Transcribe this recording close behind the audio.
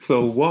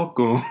So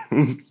welcome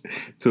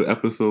to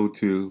episode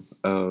 2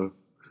 of,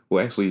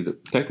 well, actually,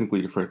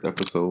 technically the first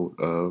episode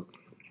of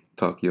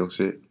Talk Your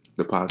Shit,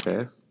 the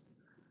podcast.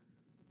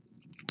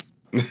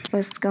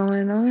 What's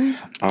going on?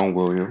 I'm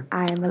William.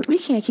 We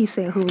can't keep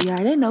saying who we are.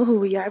 They know who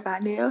we are by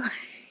now.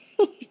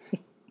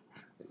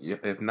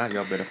 If not,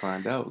 y'all better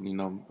find out.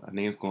 Our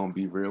name's gonna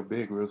be real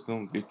big real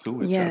soon. Get to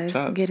it. Chop Yes,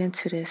 chop. get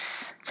into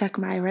this. Check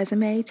my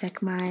resume,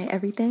 check my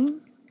everything.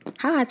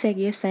 How I take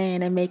your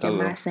saying and make it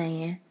my Hello.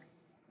 saying.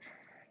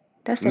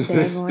 That's a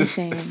daggone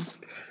shame.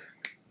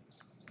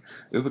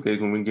 It's okay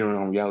when we get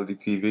on reality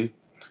TV.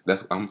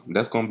 That's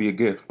gonna be a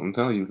gift. I'm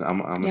telling you.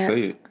 I'm gonna Yep.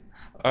 say it.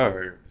 All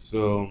right.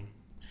 So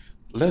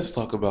let's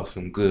talk about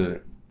some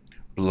good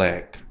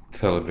black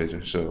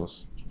television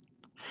shows.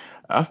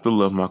 I still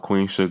love my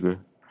Queen Sugar.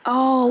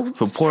 Oh,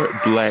 Support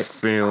black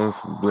yes. films,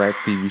 black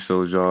TV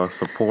shows, y'all.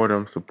 Support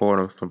them, support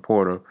them,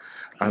 support them.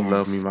 I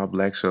love me Yes. my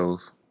black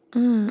shows.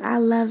 I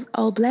love,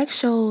 black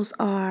shows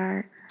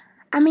are,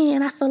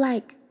 and I feel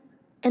like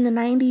in the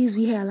 90s,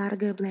 we had a lot of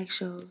good black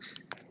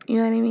shows. You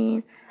know what I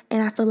mean?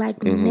 And I feel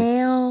like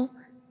now,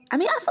 I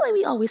feel like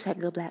we always had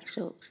good black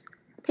shows.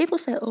 People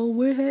say, "Oh,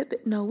 we're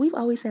hip." No, we've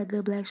always had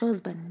good black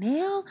shows, but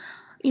now,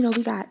 we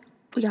got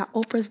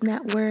Oprah's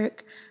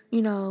network.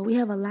 We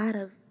have a lot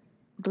of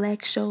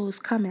black shows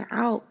coming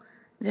out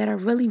that are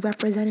really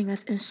representing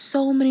us in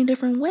so many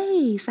different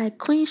ways. Like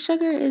Queen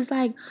Sugar is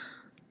like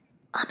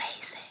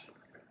amazing.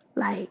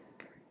 Like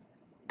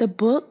the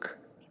book,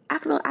 I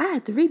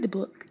had to read the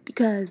book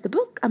because the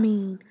book,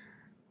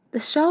 the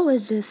show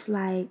is just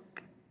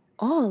like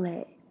all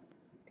that.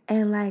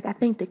 And like I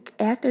think the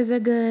actors are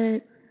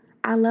good.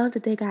 I love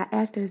that they got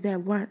actors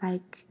that weren't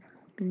like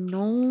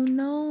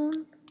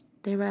known.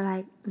 They were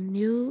like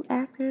new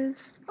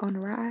actors on the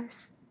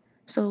rise.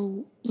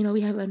 So,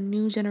 we have a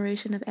new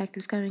generation of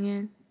actors coming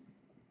in.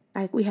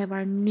 Like we have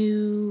our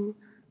new,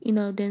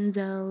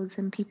 Denzels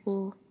and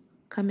people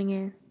coming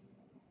in.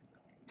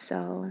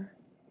 So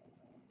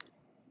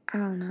I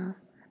don't know.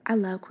 I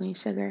love Queen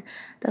Sugar.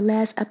 The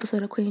last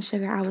episode of Queen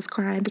Sugar, I was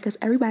crying because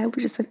everybody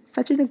was just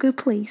such in a good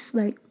place.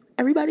 Like,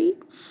 everybody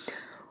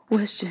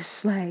was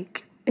just,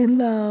 like, in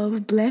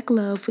love. Black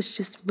love was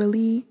just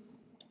really,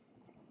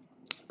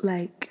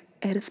 like,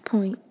 at its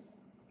point.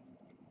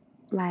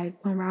 Like,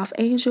 when Ralph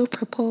Angel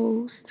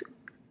proposed,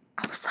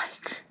 I was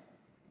like,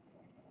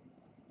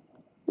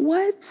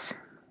 what?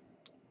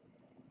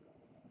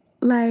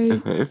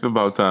 Like, It's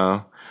about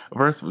time.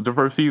 The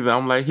first season,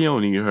 I'm like, he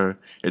don't need her.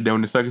 And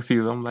then the second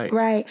season, I'm like,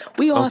 right.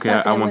 We all okay,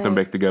 felt I that want them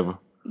way. back together.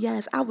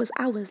 Yes, I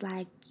was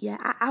like, yeah,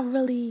 I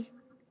really,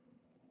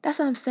 that's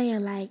what I'm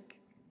saying. Like,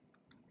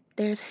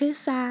 there's his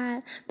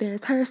side,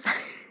 there's her side.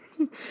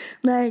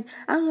 Like,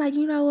 I'm like,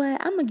 you know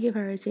what? I'm going to give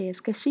her a chance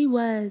because she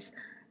was,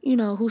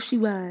 who she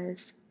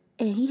was.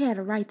 And he had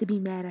a right to be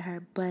mad at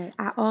her. But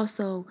I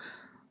also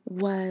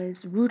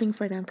was rooting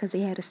for them because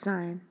they had a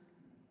son.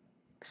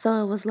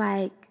 So it was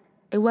like,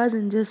 it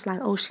wasn't just like,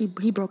 oh, he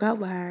broke up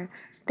with her.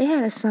 They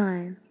had a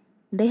son.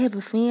 They have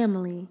a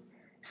family.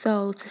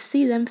 So to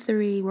see them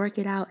three work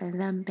it out and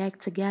them back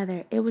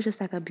together, it was just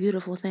like a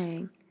beautiful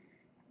thing.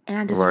 And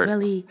I just Right.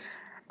 really,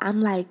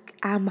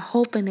 I'm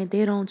hoping that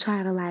they don't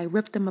try to like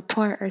rip them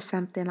apart or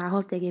something. I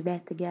hope they get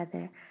back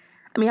together.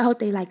 I hope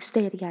they like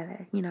stay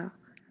together,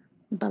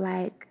 But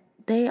like,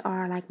 they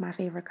are like my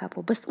favorite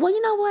couple. But, well,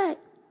 you know what?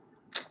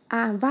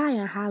 Vi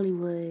and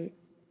Hollywood,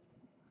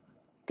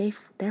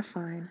 they're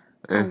fun.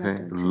 I love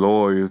them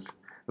too.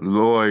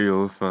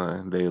 Loyal,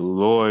 son. They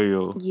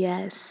loyal.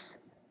 Yes.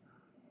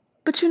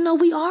 But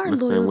we are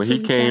Listen, loyal when to he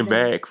each came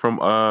other. back from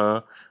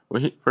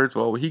first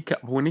of all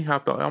when he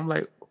hopped off, I'm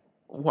like,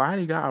 why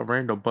he got a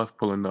random bus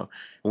pulling up?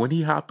 When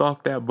he hopped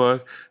off that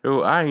bus,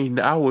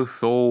 I was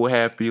so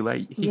happy.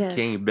 Like he Yes.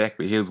 came back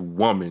with his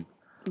woman.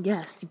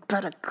 Yes, you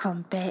better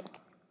come back.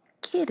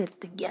 Get it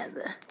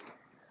together.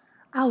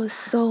 I was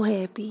so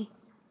happy.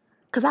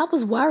 Because I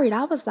was worried.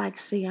 I was like,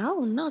 see, I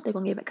don't know if they're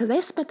going to get back. Because they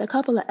spent a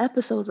couple of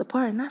episodes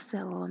apart. And I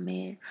said, oh,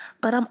 man.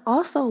 But I'm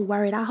also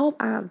worried. I hope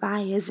Aunt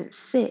Vi isn't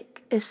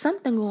sick. Is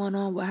something going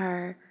on with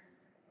her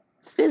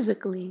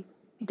physically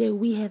that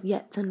we have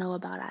yet to know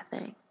about, I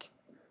think.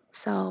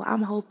 So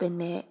I'm hoping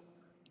that,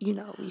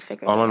 we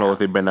figure All I that know is out.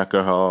 they better not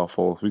cut her off,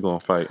 folks. We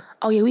gonna fight.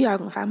 Oh, yeah, we are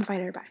going to fight. I'm going to fight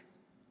everybody.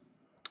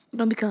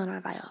 Don't be killing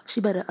Aunt Vi off.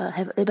 She better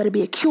it better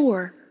be a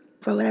cure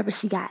for whatever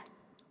she got.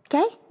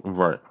 Okay?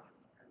 Right.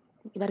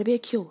 It better be a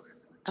cure.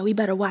 And we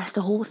better watch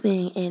the whole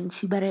thing, and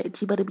she better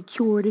be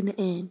cured in the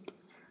end.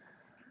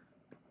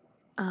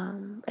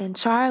 And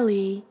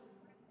Charlie,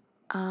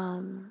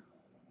 I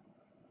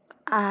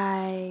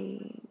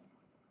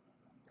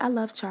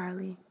love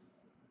Charlie,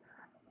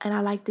 and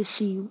I like that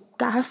she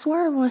got her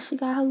swerve on. She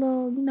got her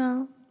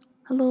little,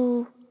 her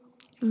little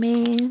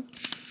man.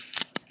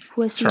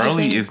 What she was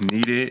Charlie in. is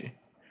needed,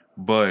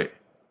 but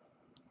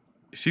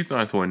she's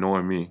starting to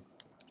annoy me.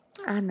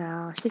 I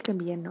know she can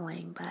be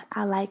annoying, but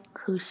I like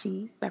who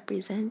she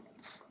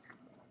represents.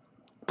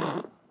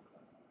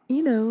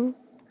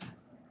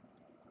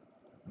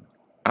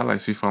 I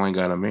like she finally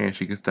got a man.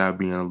 She can stop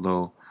being a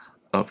little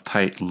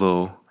uptight,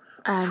 little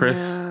I press.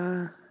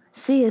 know.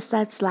 She is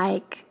such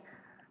like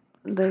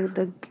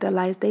the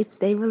light.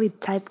 They really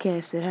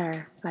typecasted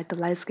her like the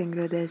light skinned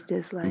girl that's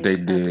just They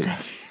like did.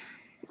 uptight.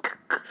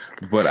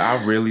 But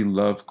I really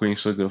loved Queen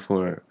Sugar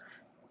for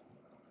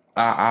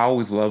I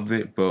always loved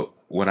it, but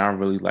when I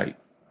really like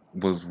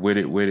was with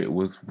it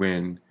was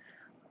when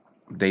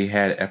they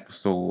had an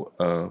episode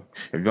of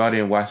if y'all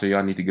didn't watch it,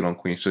 y'all need to get on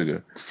Queen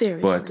Sugar. But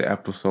Seriously. the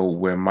episode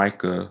where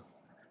Micah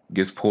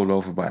gets pulled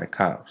over by the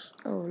cops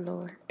Oh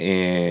Lord.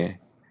 and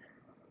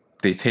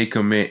they take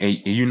him in and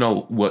you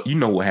know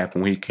what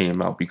happened when he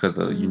came out because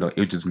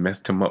it just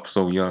messed him up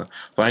so young.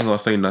 So I ain't gonna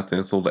say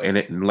nothing. So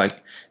and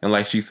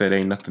like she said,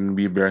 ain't nothing to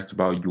be embarrassed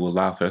about. You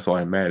alive, so that's all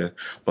that matters.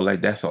 But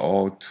like that's an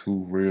all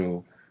too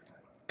real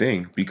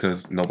thing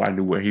because nobody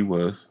knew where he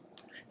was.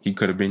 He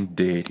could have been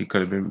dead. He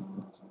could have been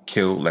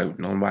killed. Like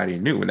nobody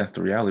knew, and that's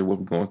the reality of what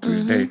we're going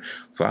through today.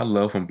 So I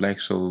love when black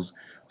shows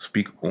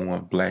speak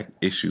on black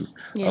issues.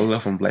 I love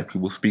Yes. when black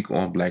people speak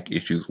on black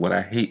issues. What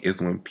I hate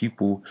is when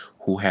people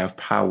who have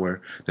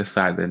power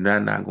decide that they're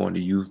not going to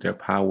use their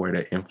power,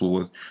 their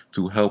influence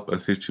to help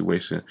a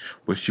situation,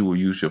 but you will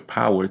use your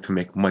power to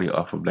make money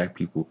off of black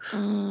people.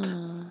 That's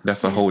a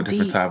That's whole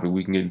different deep. topic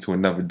we can get into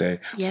another day.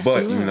 Yes, we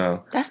But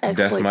will. That's that's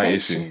my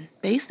issue. exploitation,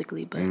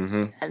 basically. But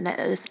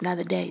it's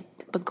another day.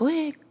 But go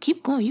ahead,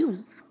 keep going.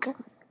 Use go.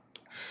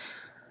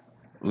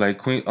 Like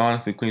Queen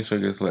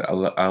Sugar is like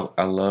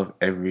I love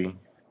every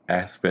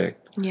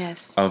aspect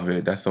Yes. of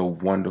it. That's a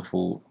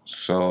wonderful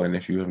show, and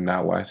if you have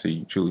not watched it,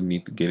 you truly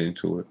need to get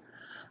into it.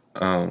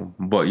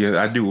 But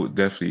yeah, I do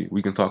definitely.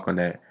 We can talk on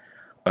that.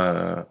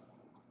 Uh,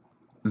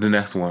 the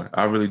next one,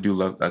 I really do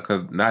love that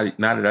because now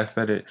that I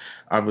said it,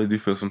 I really do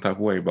feel some type of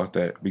way about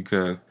that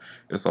because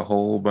it's a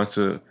whole bunch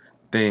of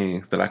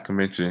things that I can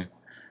mention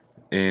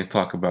and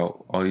talk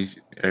about. All these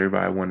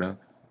everybody wanna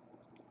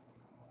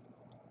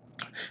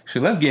So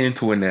let's get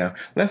into it now.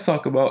 Let's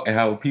talk about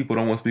how people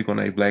don't want to speak on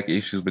their black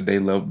issues, but they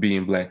love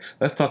being black.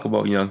 Let's talk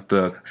about Young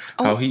Thug.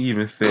 How Oh. he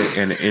even said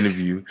in an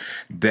interview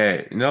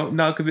that no,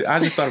 because I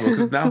just thought about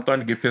because now I'm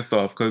starting to get pissed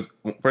off. Because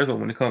first of all,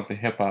 when it comes to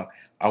hip hop,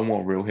 I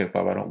want real hip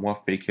hop. I don't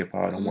want fake hip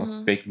hop. I don't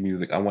want fake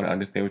music. I want to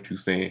understand what you're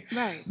saying.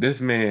 Right.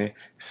 This man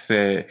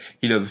said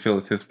he doesn't feel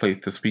it's his place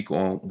to speak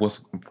on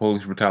what's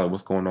police brutality,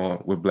 what's going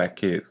on with black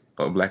kids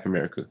or black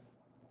America.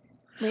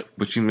 Wait.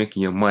 But you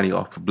making your money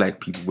off of black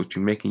people. But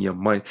you making your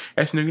money.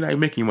 Actually, no, you're not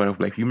making your money off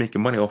black people. You're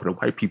making money off of the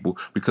white people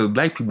because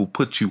black people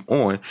put you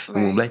on. And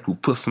when Right. black people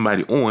put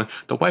somebody on,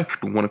 the white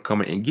people want to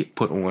come in and get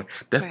put on.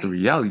 That's the Right.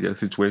 reality of the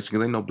situation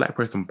because ain't no black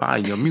person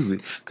buying your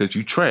music because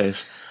you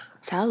trash.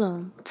 Tell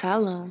them.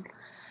 Tell them.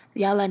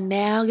 Y'all are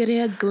now getting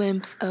a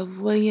glimpse of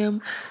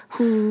William,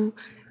 who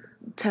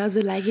tells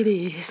it like it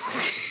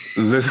is.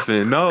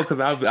 Listen, no,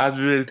 because I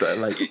really thought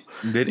like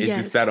then it just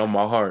Yes. sat on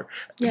my heart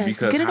Yes.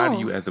 because Get it how do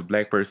you off. as a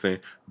black person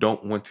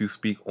don't want to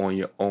speak on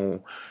your own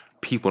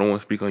people don't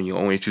want to speak on your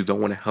own issues don't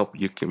want to help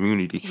your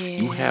community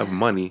you have Yeah.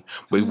 money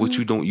but what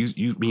you don't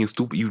you being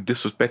stupid you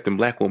disrespecting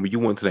black women you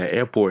went to that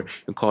airport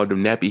and called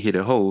them nappy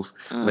headed hoes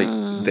like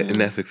and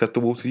that's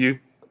acceptable to you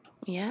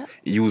Yeah.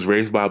 you was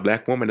raised by a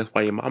black woman that's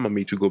why your mama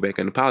made you go back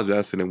and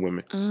apologize to them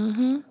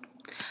women.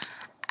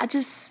 I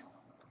just,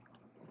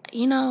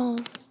 you know,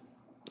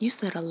 you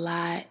said a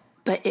lot,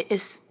 but it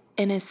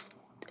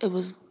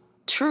was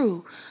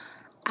true.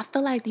 I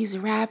feel like these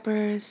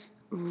rappers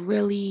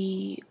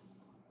really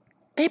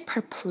they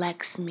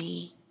perplex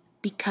me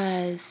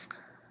because,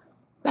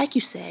 like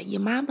you said,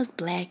 your mama's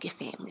black, your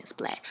family is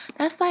black.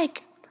 That's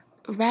like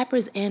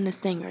rappers and the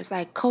singers,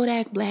 like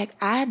Kodak Black.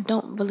 I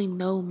don't really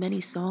know many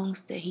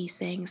songs that he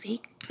sings.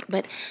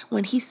 But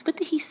what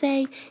did he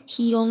say?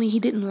 He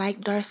didn't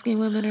like dark skinned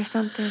women or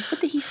something.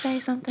 What did he say?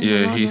 Something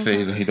Yeah, along he those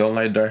said lines. he don't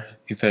like dark.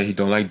 He said he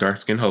don't like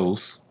dark skinned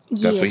hoes.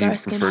 That's Yeah, what he dark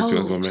skinned referred to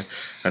as women. hoes.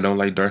 I don't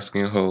like dark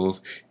skinned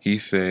hoes. He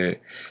said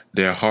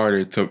they're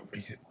harder to.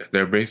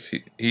 They're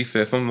basically. He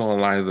said something along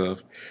the lines of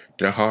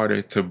they're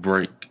harder to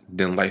break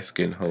than light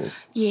skinned hoes.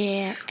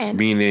 Yeah, and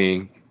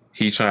Meaning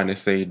he trying to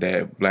say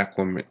that black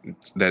women,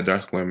 that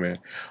dark women,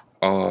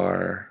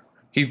 are.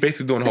 He's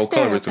basically doing the a whole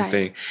colorism stereotype.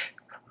 thing.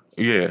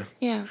 Yeah.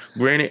 Yeah.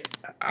 Granted,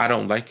 I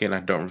don't like it and I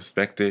don't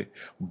respect it,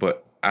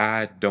 but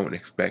I don't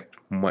expect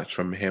much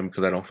from him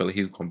because I don't feel like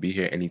he's gonna be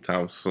here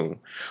anytime soon.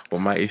 But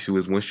my issue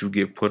is once you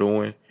get put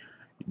on,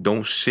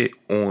 don't shit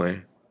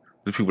on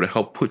the people that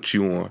help put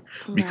you on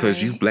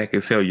because you Right. black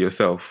as hell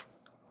yourself.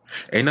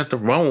 Ain't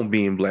nothing wrong with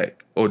being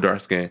black or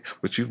dark skinned,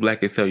 but you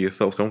black as hell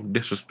yourself. So don't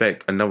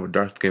disrespect another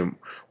dark skinned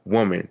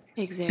woman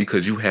because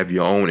Exactly. you have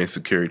your own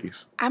insecurities.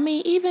 I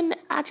mean, even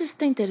I just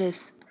think that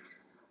it's.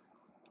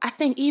 I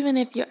think even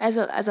if you're as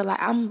a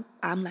like I'm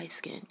light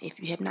skinned. If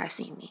you have not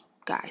seen me,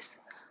 guys.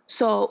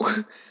 So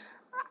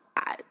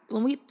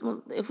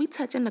if we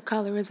touch into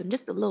colorism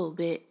just a little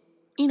bit,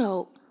 you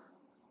know,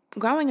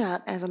 growing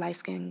up as a light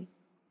skinned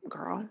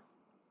girl,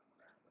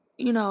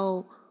 you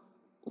know,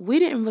 we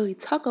didn't really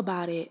talk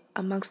about it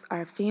amongst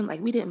our family.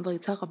 Like we didn't really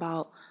talk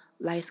about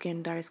light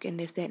skin, dark skin,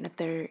 this, that, and the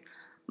third.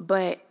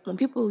 But when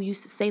people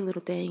used to say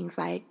little things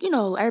like, you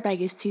know, everybody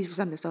gets teased for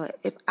something. So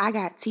if I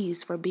got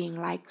teased for being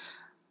like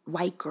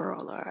white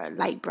girl or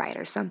light bright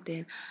or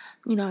something,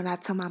 And I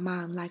tell my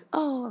mom, like,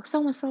 oh,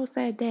 so and so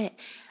said that.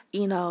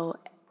 You know,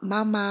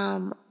 my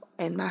mom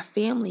and my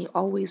family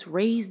always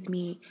raised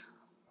me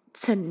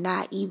to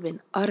not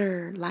even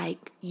utter,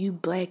 like, you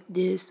black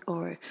this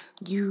or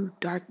you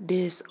dark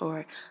this,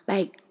 or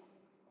like,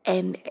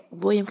 and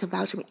William can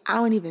vouch for me. I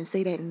don't even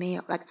say that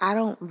now. Like, I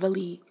don't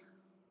really,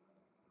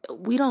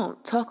 we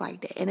don't talk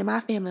like that. And in my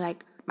family,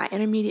 like my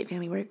intermediate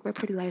family, we're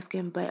pretty light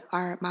skinned, but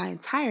my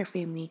entire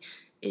family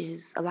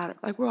is a lot of,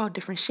 like, we're all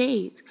different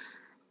shades.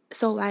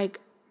 So, like,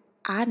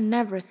 I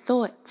never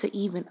thought to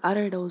even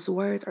utter those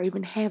words or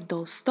even have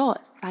those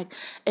thoughts. Like,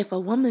 if a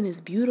woman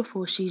is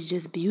beautiful, she's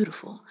just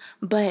beautiful.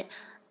 But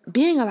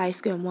being a light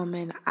skinned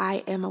woman,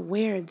 I am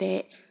aware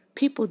that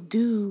people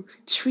do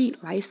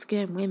treat light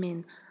skinned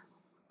women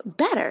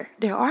better.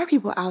 There are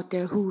people out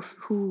there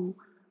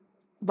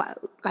but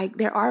like,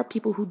 there are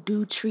people who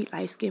do treat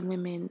light skinned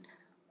women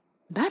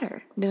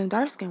better than a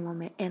dark skinned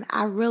woman. And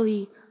I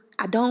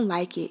don't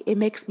like it. It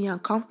makes me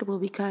uncomfortable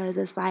because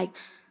it's like,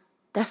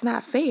 that's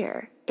not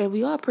fair. And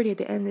we all pretty at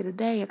the end of the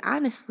day. And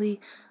honestly,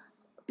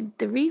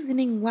 the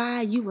reasoning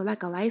why you would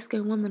like a light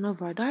skinned woman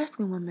over a dark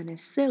skinned woman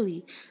is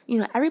silly.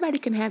 Everybody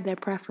can have their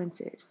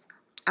preferences.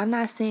 I'm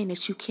not saying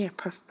that you can't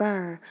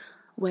prefer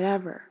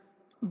whatever.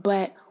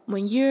 But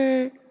when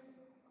you're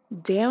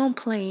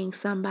downplaying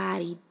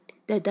somebody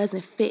that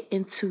doesn't fit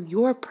into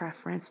your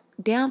preference,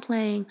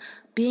 downplaying,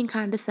 being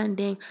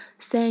condescending,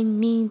 saying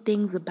mean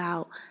things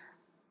about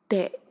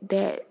that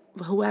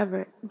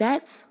whoever,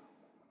 that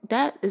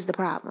is the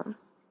problem.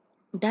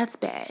 That's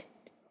bad.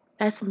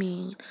 That's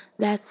mean.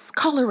 That's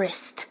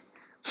colorist.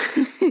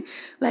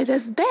 Like,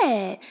 that's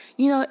bad.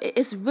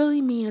 It's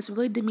really mean. It's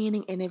really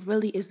demeaning, and it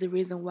really is the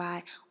reason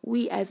why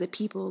we as a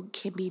people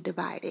can be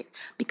divided,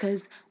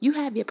 because you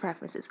have your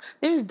preferences.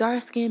 There's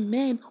dark skinned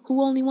men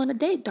who only want to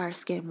date dark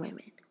skinned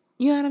women.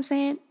 You know what I'm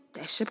saying?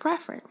 That's your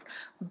preference.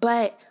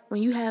 But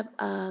when you have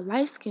a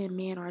light skinned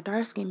man or a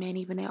dark skinned man,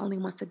 even, that only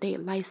wants to date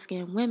light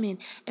skinned women,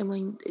 and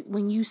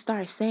when you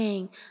start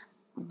saying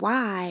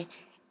why,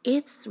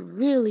 it's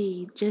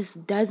really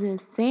just doesn't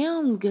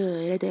sound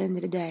good at the end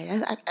of the day.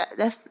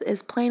 That's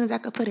as plain as I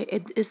could put it.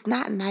 It's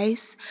not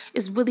nice.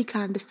 It's really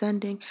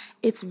condescending.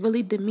 It's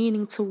really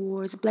demeaning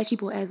towards black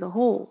people as a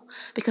whole.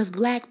 Because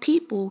black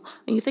people,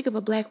 when you think of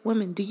a black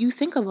woman, do you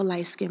think of a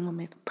light-skinned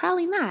woman?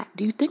 Probably not.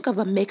 Do you think of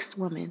a mixed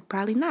woman?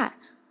 Probably not.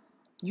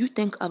 You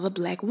think of a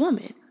black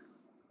woman.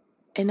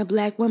 And a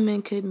black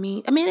woman could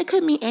mean, it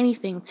could mean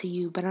anything to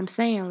you, but I'm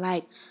saying,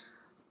 like,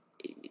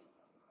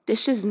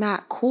 this is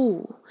not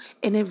cool.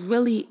 And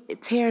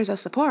it tears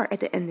us apart at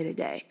the end of the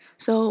day.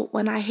 So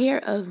when I hear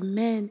of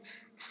men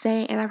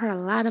saying, and I've heard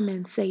a lot of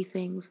men say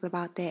things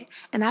about that,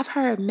 and I've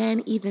heard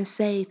men even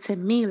say to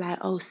me, like,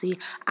 oh, see,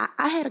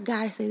 I had a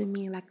guy say to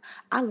me, like,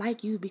 I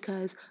like you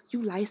because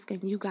you light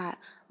skinned, you got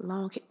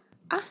long hair.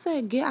 I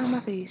said, get out of my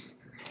face.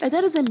 Like,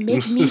 that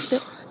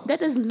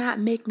does not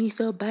make me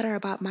feel better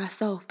about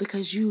myself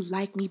because you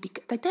like me.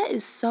 Like, that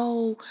is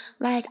so,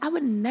 like, I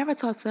would never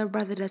talk to a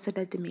brother that said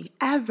that to me,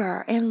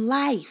 ever, in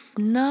life.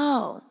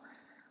 No.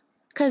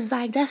 Because,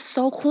 like, that's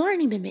so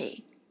corny to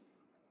me.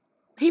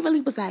 He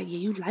really was like, yeah,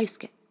 you light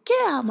skinned.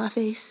 Get out of my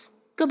face.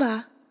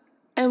 Goodbye.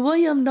 And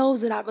William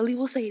knows that I really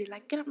will say it,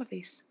 like, get out of my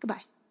face.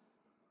 Goodbye.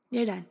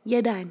 You're done.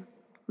 You're done.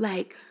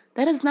 Like,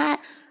 that does not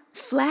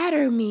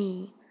flatter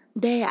me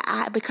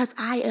because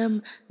I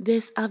am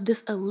this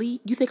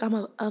elite. You think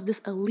I'm of this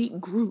elite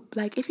group.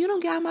 Like, if you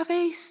don't get out of my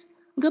face,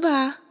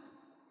 goodbye.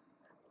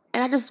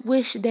 And I just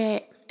wish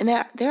that,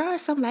 and there are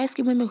some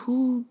light-skinned women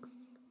who,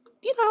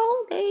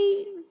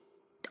 they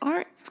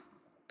aren't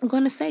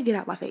going to say get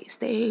out my face.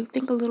 They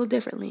think a little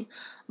differently.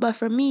 But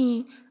for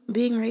me,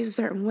 being raised a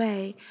certain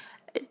way,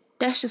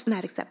 that's just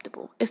not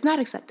acceptable. It's not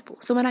acceptable.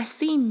 So when I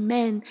see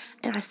men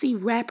and I see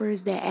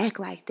rappers that act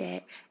like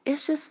that,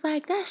 it's just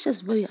like, that's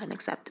just really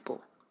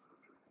unacceptable.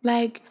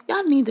 Like,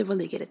 y'all need to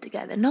really get it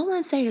together. No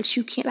one's saying that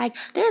you can't, like,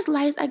 there's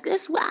lights, like,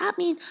 this,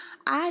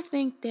 I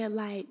think that,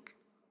 like,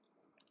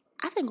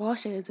 I think all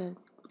shades of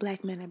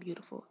black men are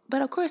beautiful.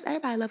 But of course,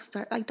 everybody loves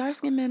dark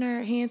skinned men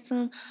are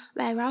handsome.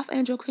 Like, Ralph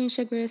Andrew Queen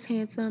Sugar is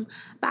handsome.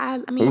 But I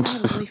have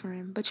a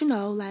boyfriend. But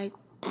like,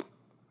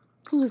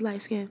 who is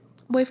light skinned?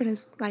 Boyfriend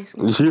is light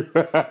skinned. He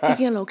get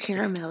a little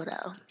caramel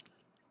though.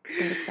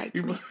 That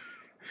excites me.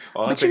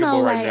 All I But think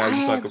about right like, now, I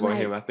you talk have, about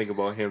him. like, I think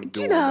about him you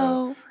doing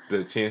know,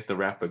 the Chance the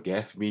Rapper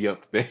 "Gas Me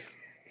Up" thing.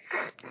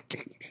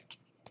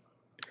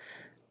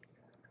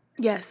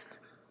 yes.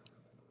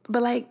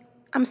 But like,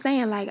 I'm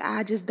saying, like,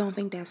 I just don't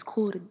think that's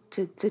cool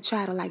to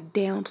try to, like,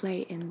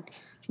 downplay and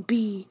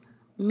be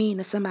mean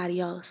to somebody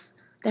else.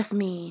 That's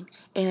mean.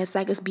 And it's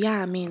like, it's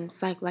beyond mean.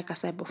 It's like I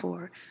said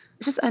before,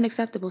 it's just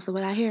unacceptable. So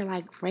when I hear,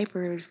 like,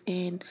 rappers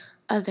and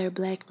other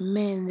black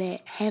men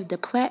that have the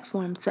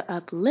platform to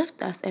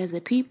uplift us as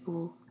a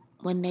people,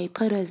 when they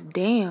put us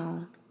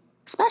down,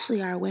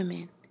 especially our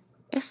women,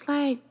 it's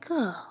like,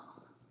 oh,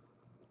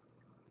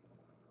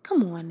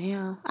 come on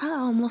now. I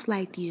almost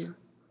liked you.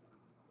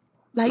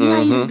 Like,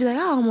 how you just be like,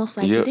 I almost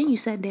like you. Yep. Then you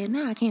said that.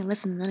 Now I can't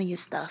listen to none of your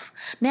stuff.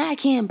 Now I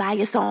can't buy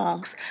your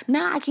songs.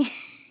 Now I can't.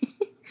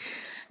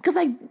 Because,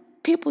 like,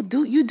 people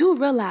do, you do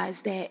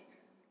realize that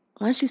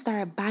once you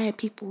start buying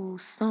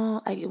people's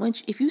song, like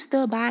if you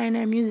still buying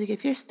their music,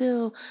 if you're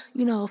still,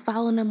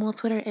 following them on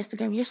Twitter,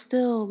 Instagram, you're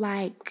still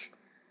like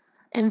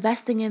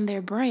investing in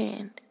their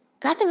brand.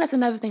 And I think that's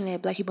another thing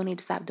that black people need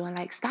to stop doing.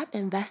 Like, stop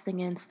investing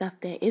in stuff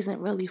that isn't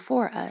really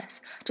for us.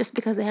 Just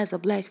because it has a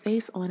black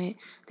face on it,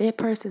 that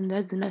person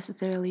doesn't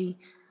necessarily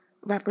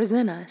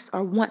represent us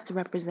or want to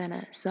represent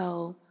us.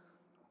 So,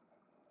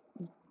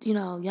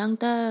 Young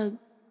Thug,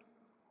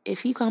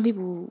 if he call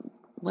people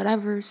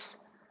whatever's,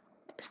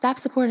 stop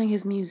supporting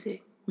his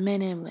music,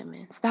 men and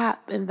women.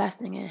 Stop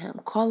investing in him.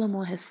 Call him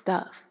on his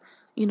stuff.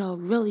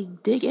 Really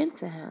dig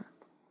into him.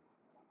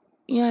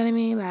 You know what I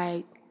mean?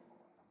 Like,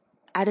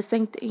 I just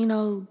think,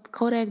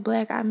 Kodak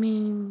Black, I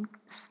mean,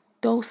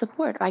 don't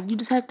support. Like, you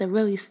just have to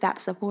really stop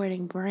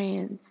supporting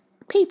brands,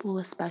 people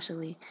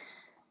especially,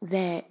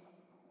 that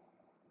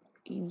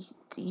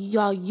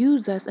y'all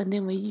use us, and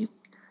then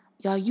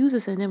y'all use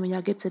us, and then when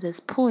y'all get to this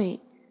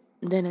point,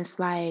 then it's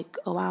like,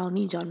 oh, I don't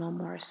need y'all no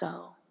more.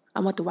 So I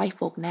want the white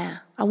folk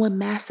now. I want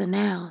massa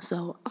now.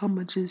 So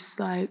I'ma just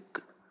like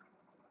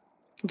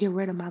get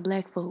rid of my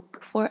black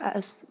folk. For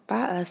us,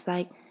 by us,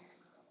 like,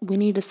 we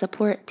need to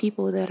support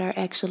people that are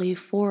actually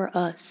for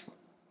us,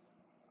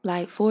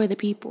 like for the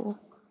people.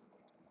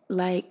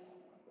 Like,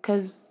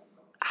 because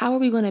how are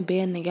we going to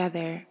band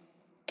together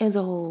as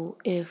a whole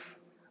if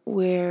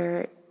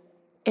we're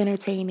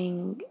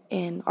entertaining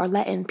and or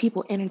letting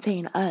people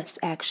entertain us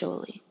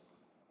actually?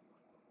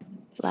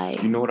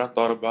 Like, You know what I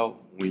thought about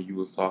when you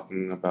was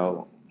talking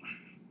about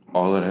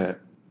all of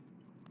that?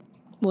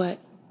 what?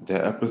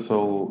 The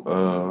episode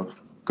of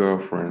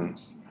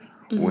Girlfriends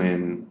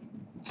when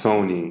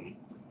Tony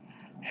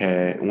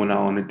had went out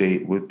on a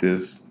date with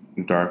this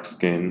dark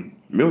skinned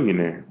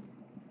millionaire.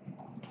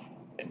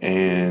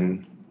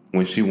 And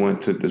when she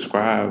went to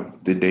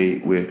describe the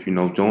date with,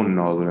 Joan and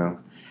all of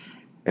them,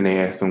 and they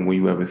asked him, will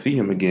you ever see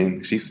him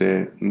again? She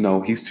said,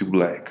 no, he's too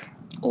black.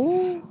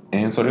 Oh,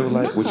 And so they were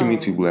like, what you mean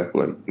too no. black?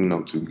 Like,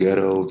 too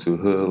ghetto, too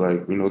hood,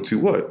 like, too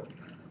what?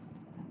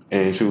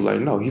 And she was like,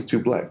 no, he's too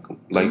black.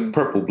 Like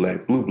purple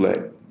black, blue black.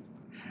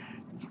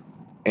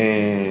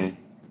 And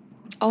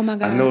Oh my I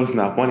God. know it's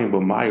not funny,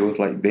 but Maya was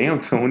like, damn,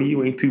 Tony,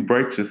 you ain't too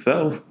bright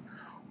yourself.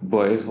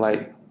 But it's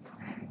like,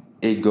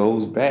 it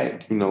goes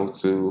back,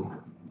 to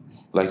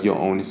like your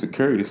own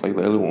insecurities. Like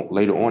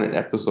later on in the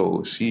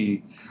episode,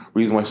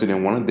 reason why she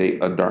didn't want to date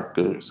a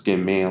darker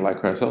skinned man like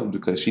herself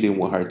because she didn't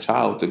want her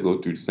child to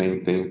go through the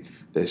same thing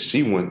that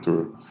she went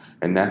through,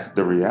 and that's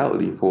the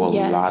reality for a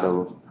lot Yes.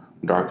 of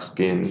dark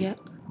skinned Yep.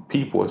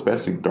 people,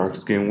 especially dark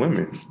skinned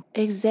women.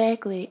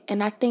 Exactly.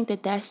 And I think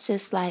that that's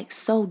just like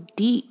so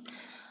deep.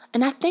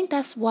 And I think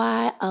that's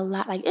why a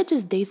lot, like, it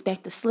just dates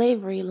back to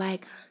slavery.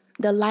 Like,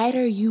 the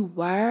lighter you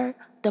were,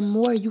 the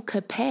more you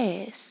could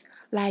pass.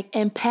 Like,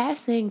 and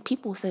passing,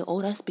 people say,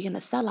 oh, that's being a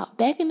sellout.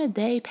 Back in the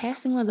day,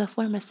 passing was a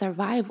form of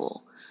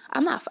survival.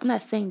 I'm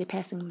not saying that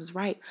passing was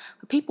right,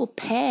 but people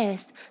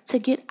passed to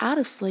get out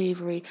of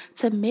slavery,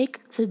 to make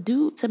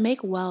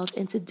wealth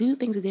and to do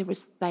things that they were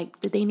like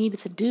that they needed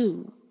to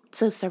do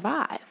to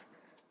survive.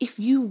 If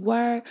you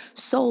were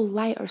so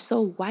light or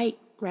so white,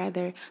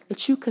 rather,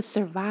 that you could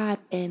survive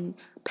and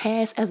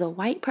pass as a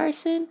white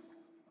person,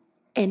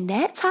 in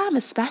that time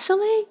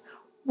especially,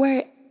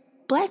 where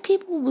black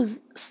people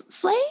was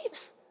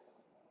slaves,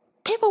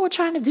 people were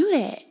trying to do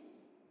that.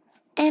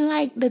 And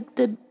like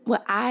the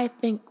what I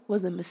think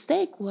was a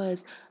mistake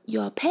was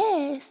y'all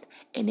passed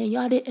and then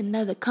y'all didn't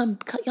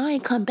y'all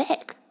ain't come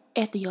back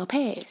after y'all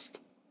passed.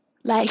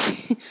 Like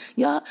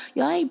y'all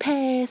ain't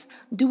pass,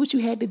 do what you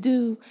had to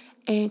do,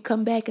 and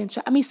come back and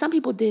try. I mean, some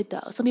people did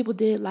though. Some people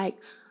did like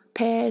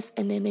pass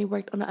and then they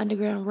worked on the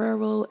Underground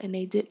Railroad and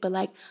they did. But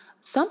like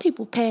some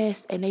people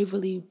passed and they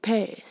really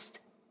passed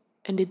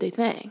and did their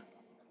thing.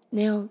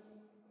 Now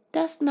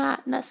that's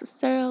not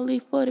necessarily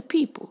for the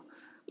people.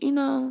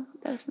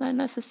 That's not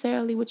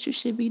necessarily what you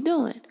should be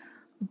doing.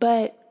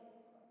 But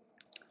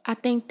I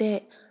think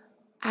that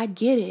I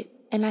get it.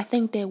 And I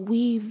think that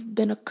we've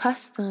been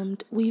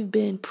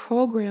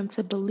programmed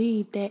to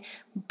believe that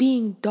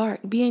being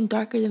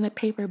darker than a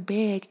paper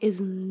bag is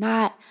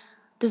not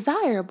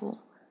desirable.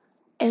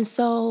 And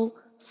so,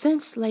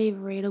 since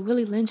slavery, the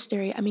Willie Lynch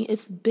theory, I mean,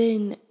 it's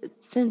been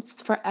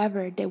since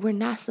forever that we're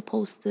not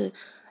supposed to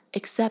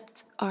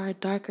accept our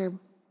darker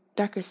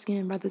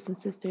skinned brothers and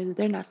sisters. That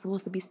they're not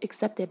supposed to be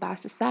accepted by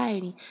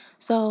society.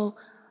 So,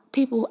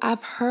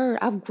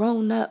 I've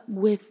grown up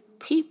with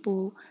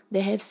people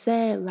that have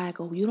said like,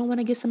 oh, you don't want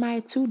to get somebody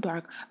too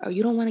dark, or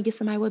you don't want to get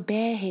somebody with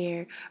bad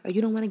hair, or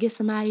you don't want to get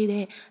somebody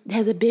that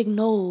has a big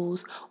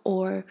nose,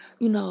 or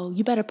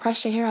you better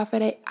brush your hair off for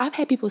that. I've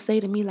had people say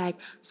to me like,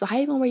 so how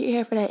you gonna wear your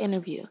hair for that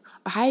interview,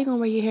 or how you gonna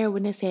wear your hair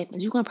when this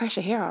happens? You gonna brush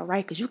your hair out,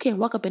 right? Because you can't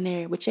walk up in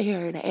there with your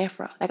hair in an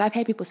afro. Like, I've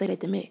had people say that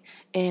to me,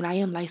 and I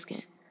am light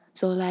skinned,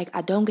 so like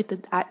I don't get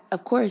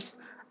of course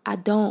I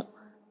don't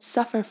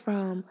suffer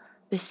from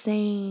the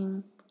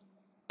same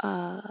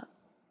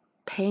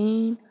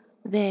pain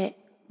that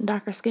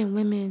darker skinned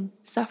women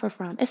suffer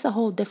from. It's a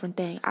whole different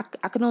thing.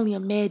 I can only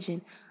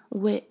imagine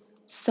what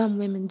some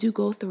women do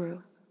go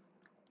through.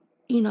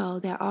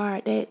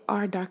 that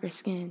are darker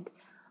skinned.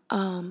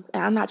 And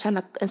I'm not trying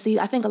to and see.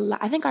 I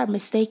think our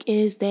mistake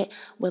is that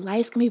with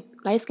light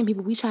skinned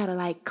people, we try to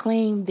like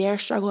claim their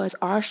struggle as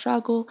our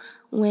struggle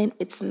when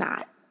it's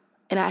not.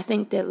 And I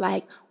think that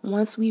like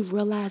once we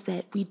realize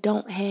that we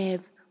don't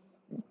have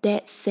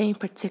that same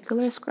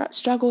particular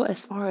struggle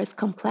as far as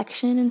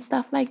complexion and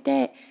stuff like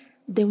that,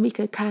 then we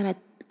could kind of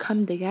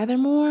come together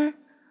more.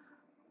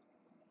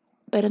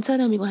 But until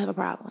then, we're gonna have a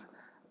problem.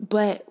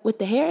 But with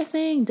the hair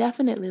thing,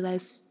 definitely,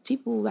 like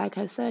people like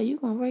have said, you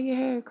gonna wear your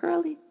hair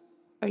curly,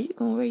 or you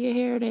gonna wear your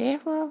hair the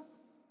afro,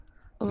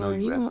 No, or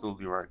you you gonna.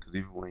 absolutely right. Because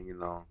even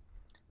when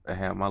I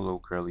have my little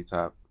curly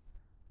top,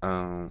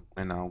 and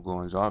I'll go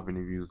on job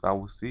interviews, I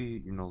will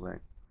see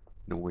like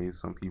the way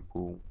some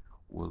people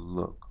will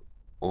look,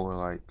 or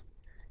like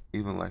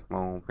even like my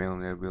own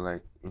family, they'll be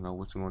like,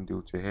 what you gonna do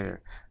with your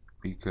hair?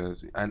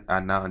 Because I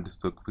now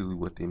understood completely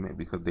what they meant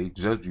because they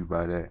judge you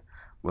by that.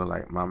 But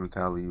like my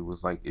mentality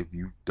was like, if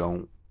you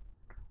don't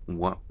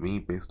want me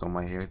based on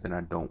my hair, then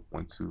I don't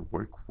want to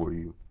work for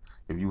you.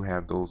 If you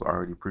have those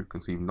already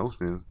preconceived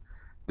notions,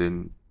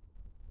 then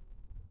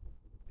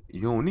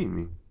you don't need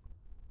me.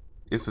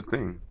 It's a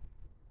thing.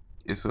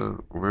 It's a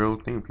real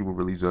thing. People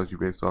really judge you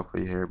based off of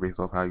your hair, based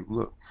off how you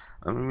look.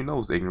 I mean, we know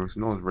it's ignorance,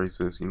 we know it's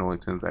racist,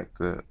 it tends back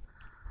to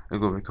it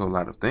goes back to a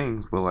lot of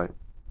things, but like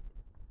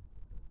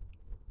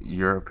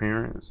your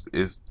appearance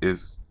is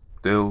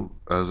still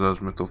a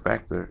judgmental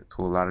factor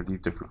to a lot of these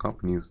different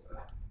companies.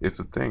 It's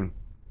a thing.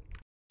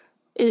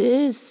 It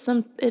is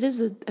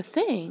a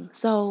thing.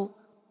 So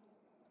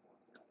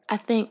I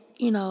think,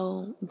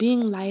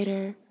 being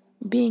lighter,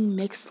 being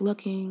mixed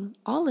looking,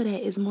 all of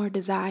that is more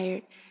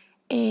desired.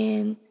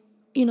 And,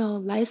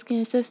 light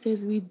skinned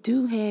sisters, we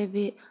do have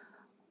it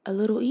a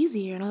little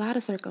easier in a lot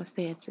of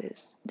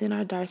circumstances than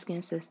our dark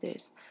skinned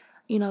sisters.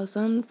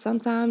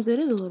 Sometimes it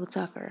is a little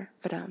tougher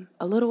for them,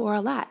 a little or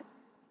a lot,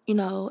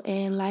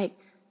 and like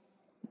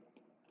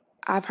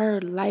I've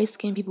heard light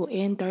skinned people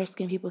and dark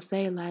skinned people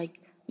say, like,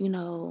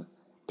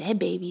 that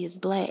baby is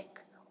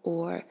black.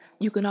 Or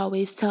you can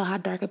always tell how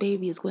dark a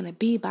baby is going to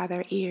be by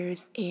their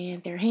ears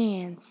and their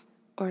hands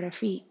or their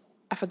feet.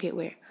 I forget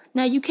where.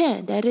 Now, you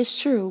can, that is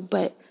true,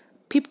 but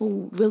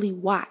people really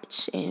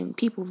watch and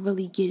people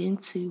really get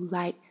into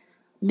like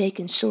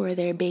making sure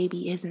their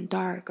baby isn't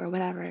dark or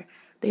whatever.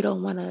 They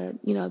don't want to,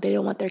 they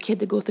don't want their kid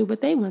to go through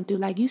what they went through,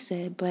 like you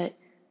said, but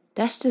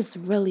that's just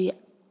really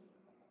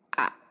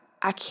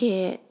I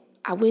can't.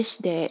 I wish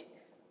that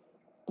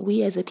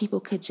we as a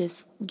people could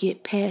just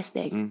get past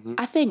that. Hmm.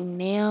 I think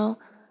now,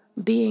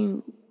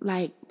 being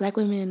like black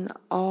women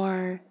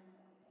are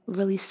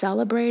really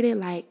celebrated.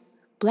 Like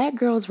Black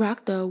Girls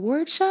Rock the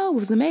award show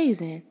was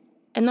amazing.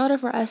 In order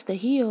for us to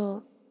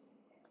heal,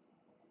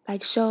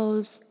 like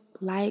shows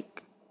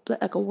like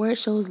award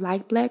shows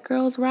like Black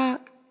Girls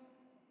Rock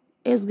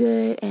is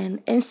good,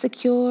 and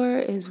Insecure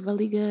is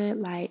really good.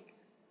 Like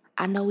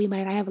I know we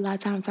might not have a lot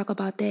of time to talk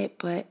about that,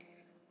 but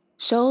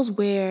shows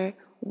where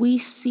we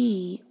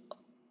see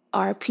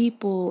our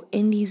people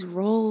in these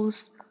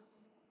roles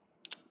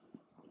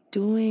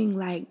doing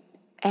like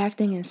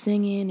acting and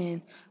singing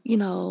and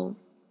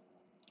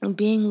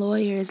being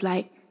lawyers,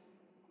 like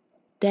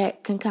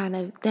that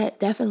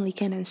definitely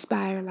can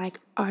inspire like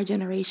our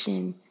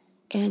generation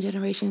and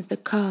generations to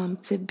come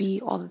to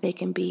be all that they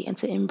can be and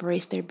to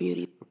embrace their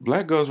beauty.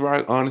 Black Girls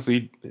Rock,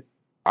 honestly,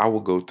 I will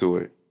go to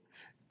it.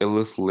 It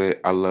looks lit.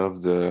 I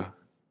love the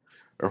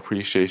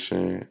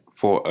appreciation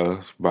for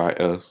us by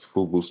us,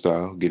 Fubu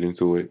style. Get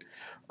into it.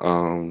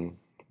 Um,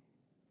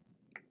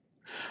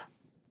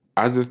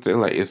 I just think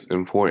like it's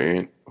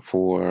important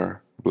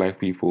for black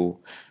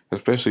people,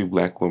 especially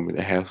black women,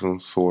 to have some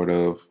sort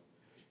of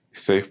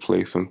safe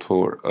place, some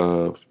sort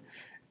of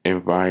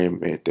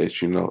environment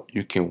that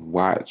you can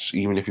watch.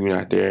 Even if you're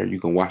not there,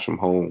 you can watch from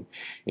home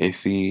and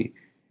see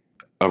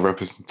a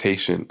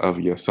representation of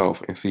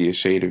yourself and see a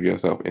shade of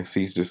yourself and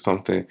see just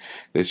something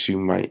that you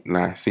might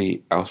not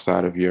see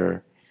outside of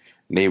your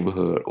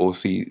neighborhood, or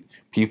see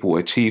people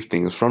achieve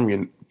things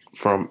from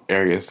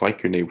areas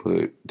like your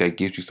neighborhood that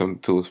gives you something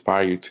to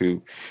aspire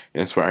to,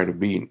 inspire to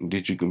be,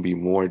 that you can be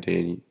more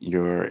than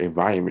your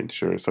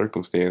environment, your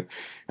circumstance.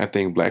 I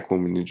think black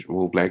women,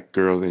 well, black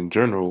girls in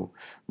general,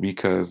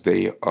 because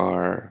they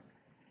are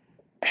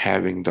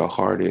having the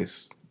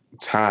hardest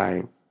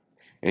time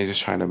and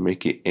just trying to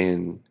make it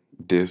in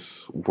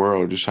this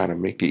world, just trying to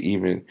make it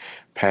even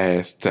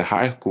past to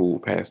high school,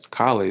 past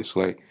college.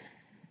 Like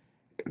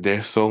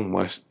there's so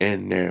much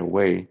in their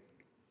way.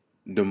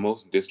 The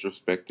most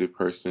disrespected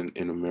person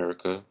in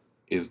America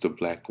is the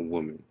black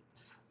woman.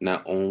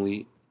 Not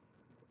only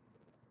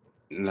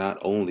not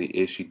only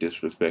is she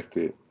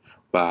disrespected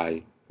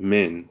by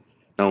men,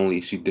 not only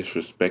is she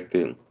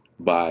disrespected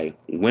by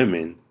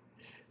women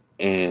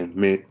and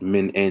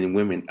men and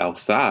women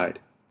outside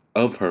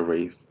of her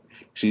race,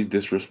 she's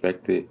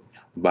disrespected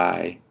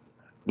by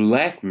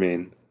black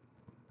men,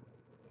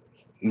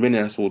 men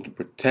that are supposed to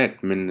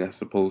protect, men that are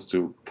supposed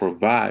to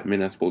provide, men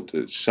that are supposed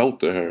to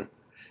shelter her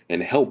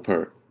and help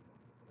her,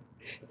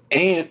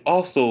 and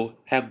also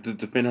have to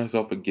defend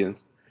herself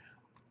against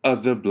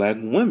other black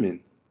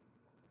women.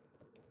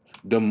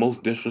 The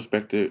most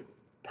disrespected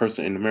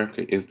person in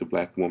America is the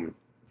black woman.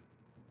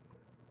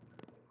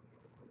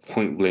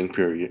 Point blank,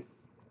 period.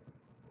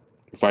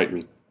 Fight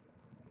me.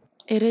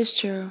 It is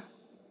true.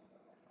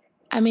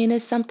 I mean,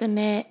 it's something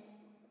that,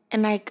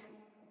 and like,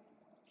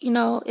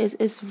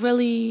 it's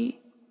really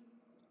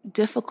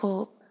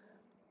difficult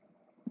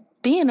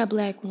being a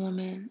black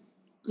woman.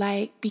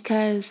 Like,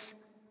 because,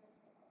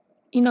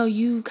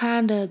 you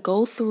kind of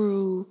go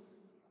through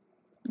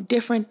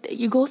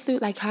you go through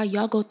like how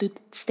y'all go through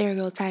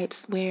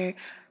stereotypes where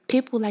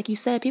people, like you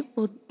said,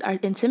 people are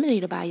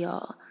intimidated by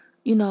y'all,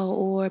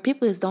 or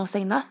people just don't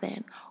say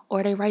nothing,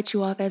 or they write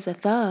you off as a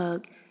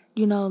thug.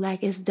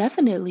 Like it's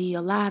definitely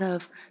a lot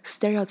of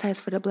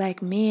stereotypes for the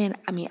black man.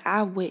 I mean,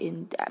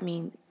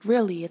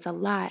 really, it's a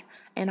lot.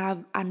 And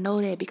I know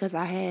that because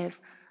I have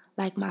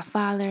like my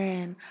father,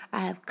 and I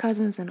have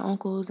cousins and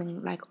uncles,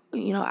 and like,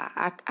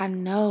 I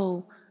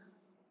know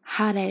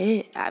how that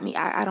is. I mean,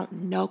 I don't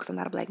know because I'm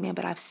not a black man,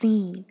 but I've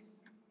seen,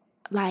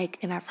 like,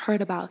 and I've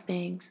heard about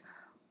things.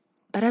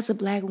 But as a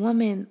black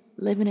woman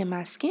living in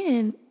my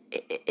skin,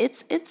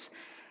 it's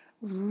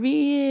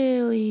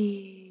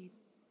really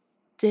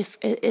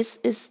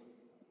it's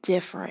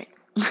different.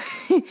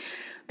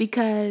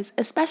 Because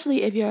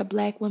especially if you're a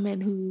black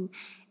woman who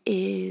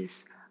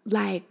is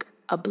like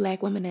a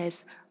black woman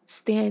that's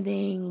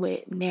standing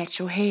with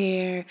natural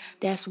hair,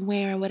 that's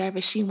wearing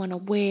whatever she want to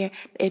wear.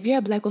 If you're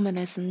a black woman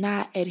that's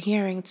not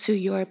adhering to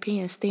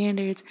European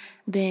standards,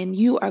 then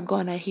you are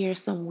going to hear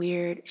some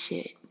weird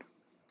shit.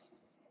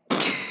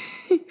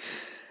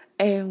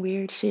 And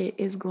weird shit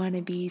is going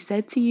to be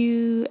said to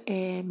you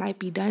and might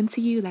be done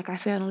to you, like I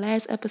said on the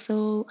last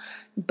episode.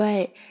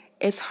 But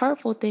it's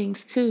hurtful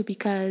things too,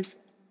 because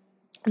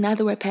now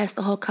that we're past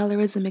the whole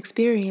colorism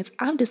experience,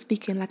 I'm just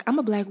speaking like I'm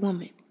a black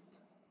woman,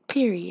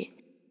 period.